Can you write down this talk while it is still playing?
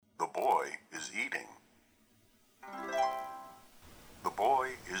boy is eating. The boy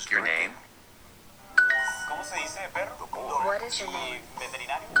is Your drinking. name? ¿Cómo se dice, perro? The boy. What is your name?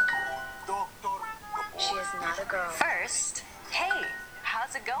 Veterinario. Doctor. The boy. She is not a girl. First, hey,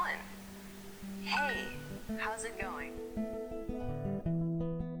 how's it going? Hey, how's it going?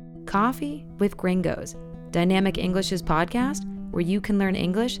 Coffee with Gringos, Dynamic English's podcast where you can learn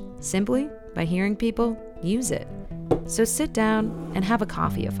English simply by hearing people use it. So sit down and have a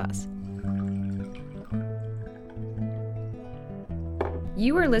coffee with us.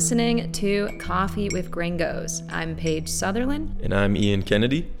 You are listening to Coffee with Gringos. I'm Paige Sutherland. And I'm Ian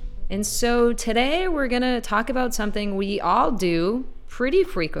Kennedy. And so today we're going to talk about something we all do pretty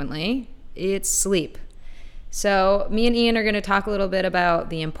frequently. It's sleep. So me and Ian are going to talk a little bit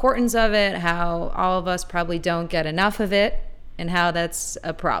about the importance of it, how all of us probably don't get enough of it, and how that's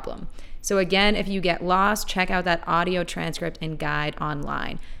a problem. So again, if you get lost, check out that audio transcript and guide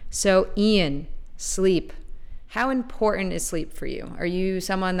online. So Ian, sleep. How important is sleep for you? Are you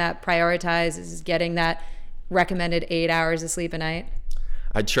someone that prioritizes getting that recommended 8 hours of sleep a night?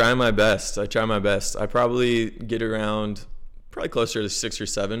 I try my best. I probably get around probably closer to 6 or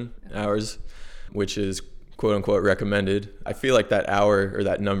 7 hours, which is quote unquote recommended. I feel like that hour or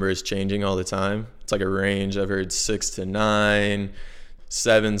that number is changing all the time. It's like a range. I've heard 6 to 9,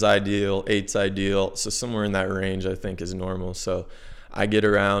 7's ideal, 8's ideal. So somewhere in that range I think is normal. So I get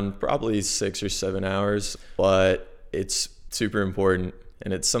around probably 6 or 7 hours, but it's super important.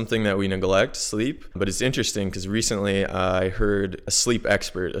 And it's something that we neglect, sleep. But it's interesting because recently I heard a sleep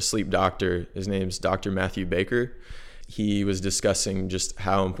expert, a sleep doctor, his name's Dr. Matthew Baker. He was discussing just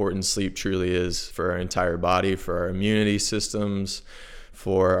how important sleep truly is for our entire body, for our immunity systems,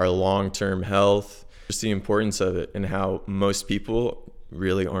 for our long-term health, just the importance of it and how most people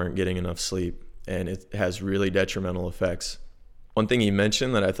really aren't getting enough sleep. And it has really detrimental effects. One thing he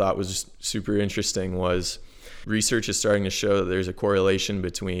mentioned that I thought was just super interesting was research is starting to show that there's a correlation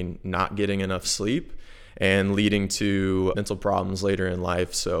between not getting enough sleep and leading to mental problems later in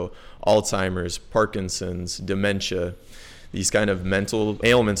life. So Alzheimer's, Parkinson's, dementia, these kind of mental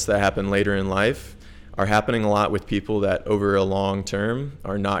ailments that happen later in life are happening a lot with people that over a long term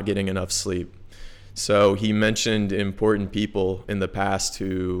are not getting enough sleep. So he mentioned important people in the past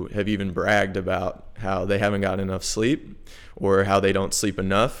who have even bragged about how they haven't gotten enough sleep or how they don't sleep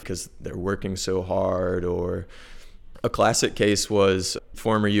enough because they're working so hard. Or a classic case was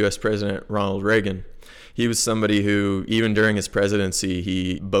former US President Ronald Reagan. He was somebody who, even during his presidency,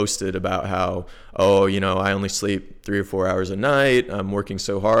 he boasted about how, I only sleep 3 or 4 hours a night. I'm working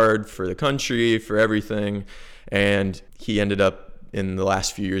so hard for the country, for everything. And he ended up in the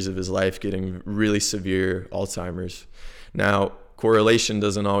last few years of his life getting really severe Alzheimer's. Now, correlation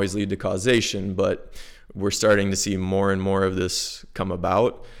doesn't always lead to causation, but we're starting to see more and more of this come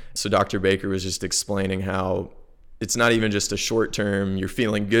about. So Dr. Baker was just explaining how it's not even just a short term, you're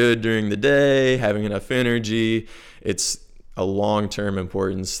feeling good during the day, having enough energy. It's a long-term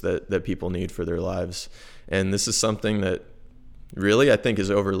importance that people need for their lives. And this is something that really I think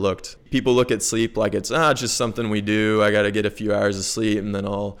is overlooked. People look at sleep like it's just something we do. I got to get a few hours of sleep and then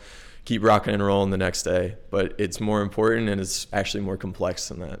I'll keep rocking and rolling the next day. But it's more important and it's actually more complex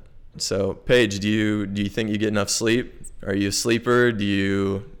than that. So Paige, do you think you get enough sleep? Are you a sleeper? Do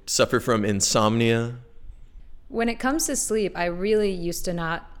you suffer from insomnia? When it comes to sleep, I really used to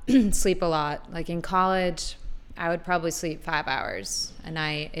not sleep a lot. Like in college, I would probably sleep 5 hours a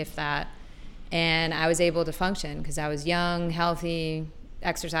night, if that. And I was able to function because I was young, healthy,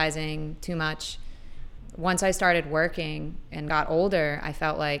 exercising too much. Once I started working and got older, I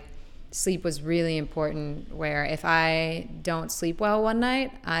felt like sleep was really important, where if I don't sleep well one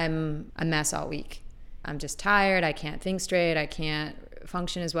night, I'm a mess all week. I'm just tired. I can't think straight. I can't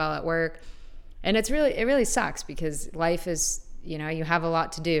function as well at work. And it really sucks because life is, you have a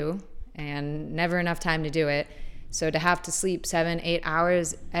lot to do and never enough time to do it. So to have to sleep 7-8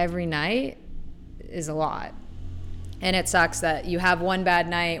 hours every night is a lot. And it sucks that you have one bad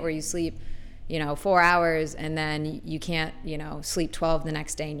night where you sleep, 4 hours and then you can't, sleep 12 the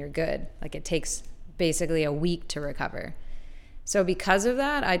next day and you're good. Like it takes basically a week to recover. So because of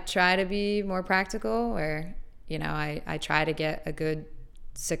that, I try to be more practical where, I try to get a good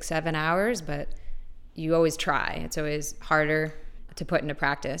 6-7 hours, but you always try. It's always harder to put into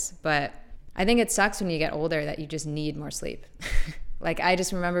practice. But I think it sucks when you get older that you just need more sleep. Like I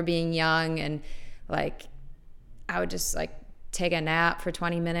just remember being young and like I would just like take a nap for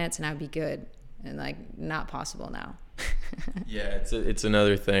 20 minutes and I'd be good, and like not possible now. Yeah, it's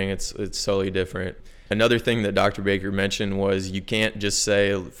another thing. It's totally different. Another thing that Dr. Baker mentioned was you can't just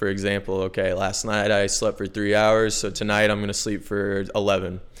say, for example, okay, last night I slept for 3 hours, so tonight I'm going to sleep for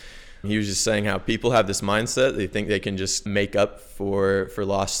 11. He was just saying how people have this mindset. They think they can just make up for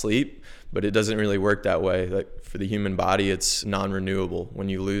lost sleep, but it doesn't really work that way. Like for the human body, it's non-renewable. When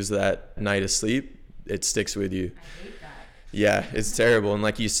you lose that night of sleep, it sticks with you. I hate that. Yeah, it's terrible. And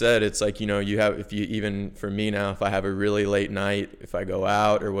like you said, it's like, even for me now, if I have a really late night, if I go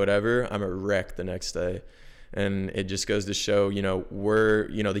out or whatever, I'm a wreck the next day. And it just goes to show,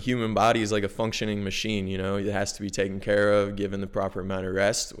 the human body is like a functioning machine, it has to be taken care of, given the proper amount of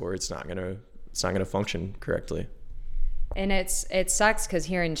rest, or it's not going to function correctly. And it sucks because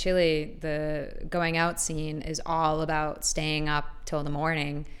here in Chile, the going out scene is all about staying up till the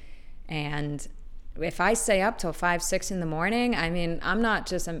morning. And if I stay up till 5, 6 in the morning, I mean, I'm not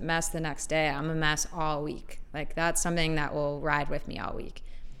just a mess the next day. I'm a mess all week. Like that's something that will ride with me all week.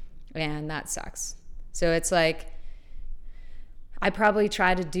 And that sucks. So it's like, I probably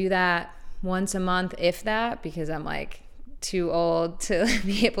try to do that once a month, if that, because I'm like too old to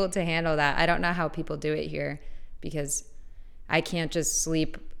be able to handle that. I don't know how people do it here because I can't just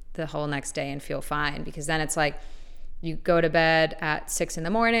sleep the whole next day and feel fine, because then it's like you go to bed at 6 in the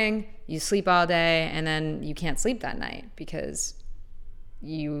morning, you sleep all day, and then you can't sleep that night because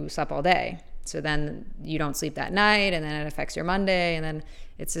you slept all day. So then you don't sleep that night, and then it affects your Monday, and then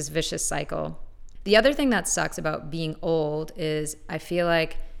it's this vicious cycle. The other thing that sucks about being old is I feel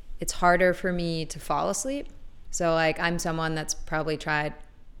like it's harder for me to fall asleep. So like I'm someone that's probably tried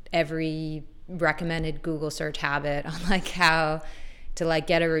every recommended Google search habit on like how to like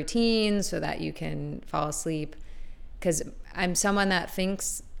get a routine so that you can fall asleep, because I'm someone that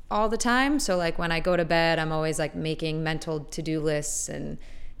thinks all the time. So like when I go to bed, I'm always like making mental to-do lists and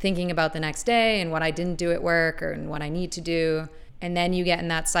thinking about the next day and what I didn't do at work and what I need to do. And then you get in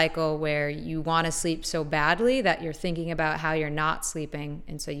that cycle where you want to sleep so badly that you're thinking about how you're not sleeping,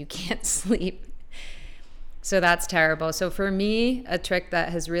 and so you can't sleep. So that's terrible. So for me, a trick that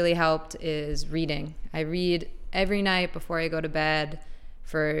has really helped is reading. I read every night before I go to bed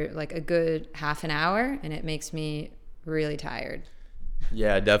for like a good half an hour, and it makes me really tired.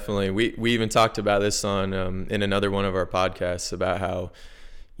 Yeah, definitely. We even talked about this on in another one of our podcasts about how,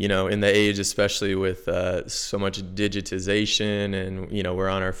 in the age, especially with so much digitization and, we're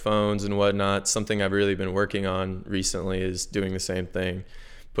on our phones and whatnot, something I've really been working on recently is doing the same thing,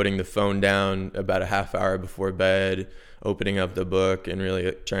 putting the phone down about a half hour before bed, opening up the book and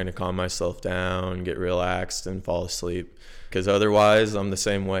really trying to calm myself down, get relaxed and fall asleep. Because otherwise, I'm the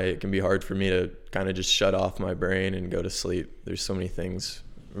same way. It can be hard for me to kind of just shut off my brain and go to sleep. There's so many things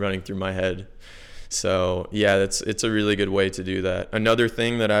running through my head. So yeah, it's a really good way to do that. Another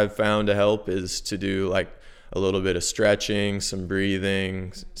thing that I've found to help is to do like a little bit of stretching, some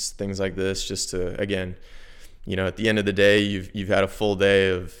breathing, things like this, just to, again, at the end of the day, you've had a full day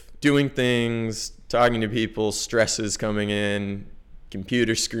of doing things, talking to people, stresses coming in,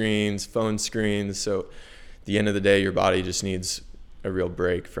 computer screens, phone screens. So at the end of the day, your body just needs a real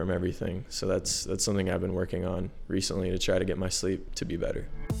break from everything. So that's something I've been working on recently to try to get my sleep to be better.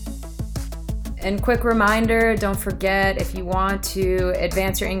 And quick reminder, don't forget, if you want to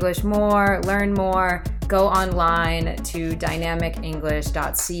advance your English more, learn more, go online to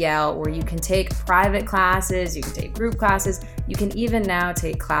dynamicenglish.cl, where you can take private classes, you can take group classes, you can even now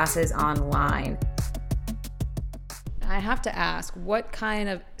take classes online. I have to ask, what kind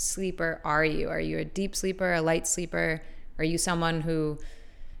of sleeper are you? Are you a deep sleeper, a light sleeper? Are you someone who,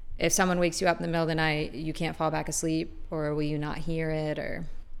 if someone wakes you up in the middle of the night, you can't fall back asleep, or will you not hear it, or...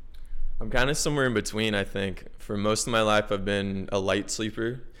 I'm kind of somewhere in between, I think. For most of my life, I've been a light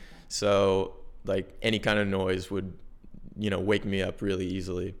sleeper. So like any kind of noise would, wake me up really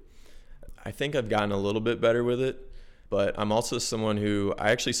easily. I think I've gotten a little bit better with it, but I'm also someone who, I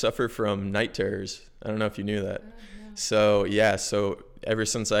actually suffer from night terrors. I don't know if you knew that. So ever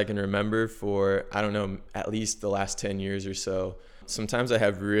since I can remember, for, I don't know, at least the last 10 years or so, sometimes I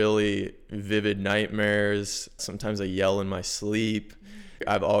have really vivid nightmares. Sometimes I yell in my sleep.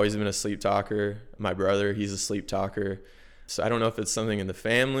 I've always been a sleep talker. My brother, he's a sleep talker. So I don't know if it's something in the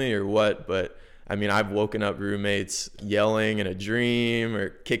family or what, but I mean, I've woken up roommates yelling in a dream or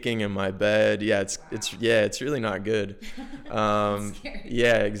kicking in my bed. Yeah, it's really not good.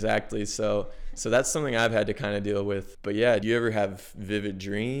 Yeah, exactly. So that's something I've had to kind of deal with. But yeah, do you ever have vivid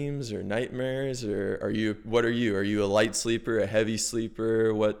dreams or nightmares, or what are you? Are you a light sleeper, a heavy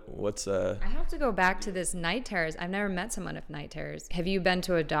sleeper? What's I have to go back to this night terrors. I've never met someone with night terrors. Have you been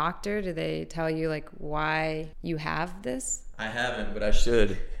to a doctor? Do they tell you like why you have this? I haven't, but I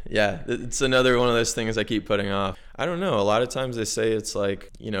should. Yeah, it's another one of those things I keep putting off. I don't know. A lot of times they say it's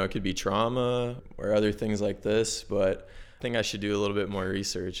like, it could be trauma or other things like this, but I think I should do a little bit more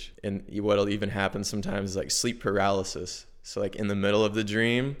research. And what'll even happen sometimes is like sleep paralysis. So like in the middle of the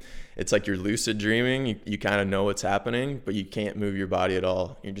dream, it's like you're lucid dreaming. You kind of know what's happening, but you can't move your body at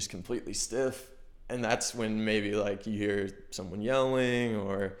all. You're just completely stiff. And that's when maybe like you hear someone yelling,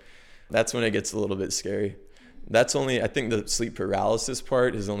 or that's when it gets a little bit scary. That's only, I think the sleep paralysis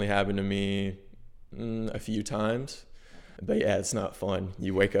part has only happened to me a few times. But yeah, it's not fun.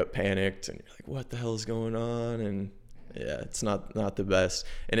 You wake up panicked and you're like, what the hell is going on? And yeah, it's not the best.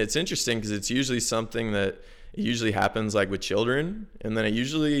 And it's interesting because it's usually something that it usually happens like with children, and then it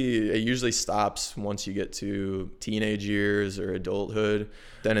usually stops once you get to teenage years or adulthood.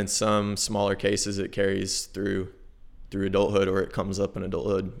 Then in some smaller cases it carries through adulthood, or it comes up in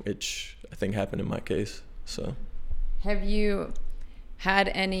adulthood, which I think happened in my case. So have you had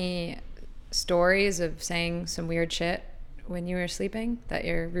any stories of saying some weird shit when you were sleeping that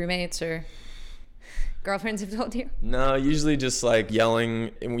your roommates or girlfriends have told you? No, usually just like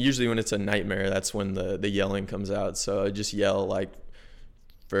yelling. And usually when it's a nightmare, that's when the yelling comes out. So I just yell like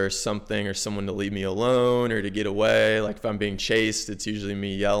for something or someone to leave me alone or to get away. Like if I'm being chased, it's usually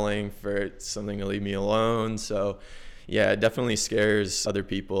me yelling for something to leave me alone. So yeah, it definitely scares other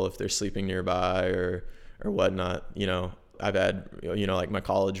people if they're sleeping nearby or whatnot. You know, I've had, you know, like my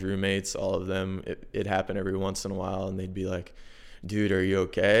college roommates, all of them, it happened every once in a while, and they'd be like, dude, are you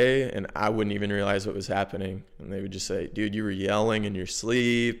okay? And I wouldn't even realize what was happening. And they would just say, dude, you were yelling in your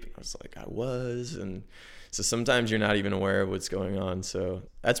sleep. I was like, I was. And so sometimes you're not even aware of what's going on. So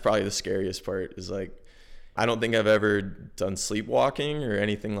that's probably the scariest part, is like, I don't think I've ever done sleepwalking or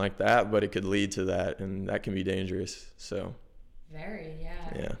anything like that, but it could lead to that, and that can be dangerous. So very,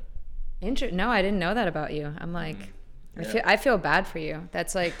 yeah. Yeah. No, I didn't know that about you. I'm like, Yeah. I feel bad for you.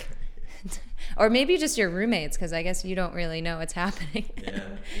 That's like, or maybe just your roommates, because I guess you don't really know what's happening.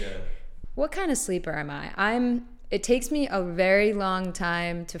 Yeah. What kind of sleeper am I? It takes me a very long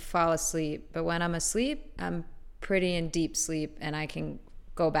time to fall asleep, but when I'm asleep, I'm pretty in deep sleep and I can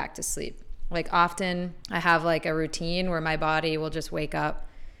go back to sleep. Like often I have like a routine where my body will just wake up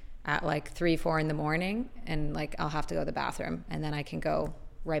at like 3-4 in the morning, and like I'll have to go to the bathroom, and then I can go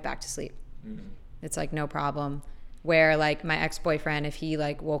right back to sleep. Mm-hmm. It's like no problem. Where like my ex-boyfriend, if he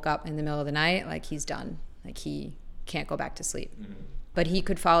like woke up in the middle of the night, like he's done. Like he can't go back to sleep. Mm-hmm. But he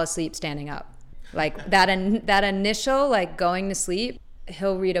could fall asleep standing up. Like that initial like going to sleep,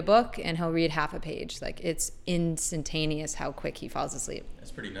 he'll read a book and he'll read half a page. Like it's instantaneous how quick he falls asleep.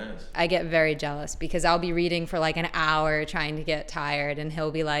 That's pretty nice. I get very jealous because I'll be reading for like an hour trying to get tired, and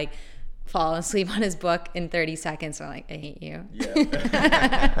he'll be like fall asleep on his book in 30 seconds. So I'm like, I hate you.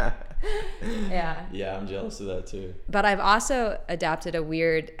 Yeah. Yeah. Yeah, I'm jealous of that too. But I've also adapted a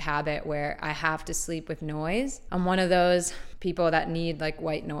weird habit where I have to sleep with noise. I'm one of those people that need like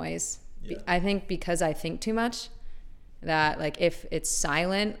white noise. Yeah. I think because I think too much, that like if it's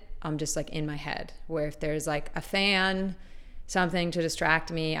silent, I'm just like in my head. Where if there's like a fan, something to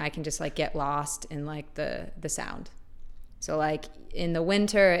distract me, I can just like get lost in like the sound. So like in the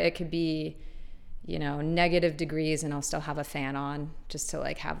winter, it could be, you know, negative degrees and I'll still have a fan on just to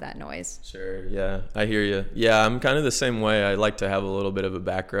like have that noise. Sure. Yeah, I hear you. Yeah, I'm kind of the same way. I like to have a little bit of a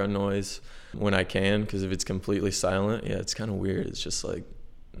background noise when I can, because if it's completely silent, yeah, it's kind of weird. It's just like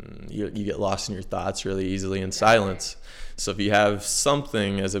you get lost in your thoughts really easily in silence. So if you have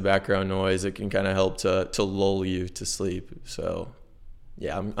something as a background noise, it can kind of help to lull you to sleep. So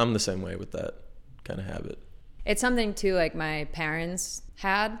yeah, I'm the same way with that kind of habit. It's something too like my parents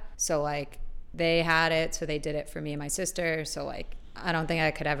had. So like they had it, so they did it for me and my sister. So like I don't think I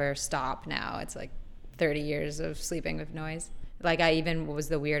could ever stop now. It's like 30 years of sleeping with noise. Like I even was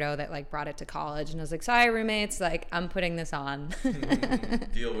the weirdo that like brought it to college, and I was like, sorry roommates, like I'm putting this on.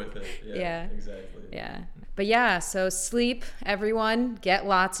 Deal with it. Yeah, exactly. Yeah. But yeah, so sleep, everyone, get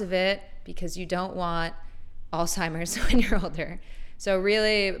lots of it, because you don't want Alzheimer's when you're older. So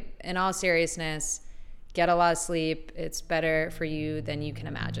really, in all seriousness, get a lot of sleep. It's better for you than you can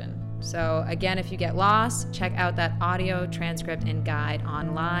imagine. So again, if you get lost, check out that audio transcript and guide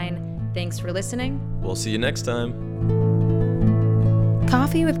online. Thanks for listening. We'll see you next time.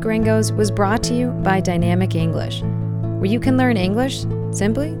 Coffee with Gringos was brought to you by Dynamic English, where you can learn English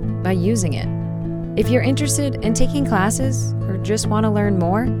simply by using it. If you're interested in taking classes or just want to learn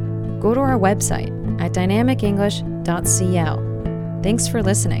more, go to our website at dynamicenglish.cl. Thanks for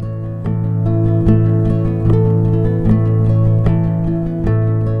listening.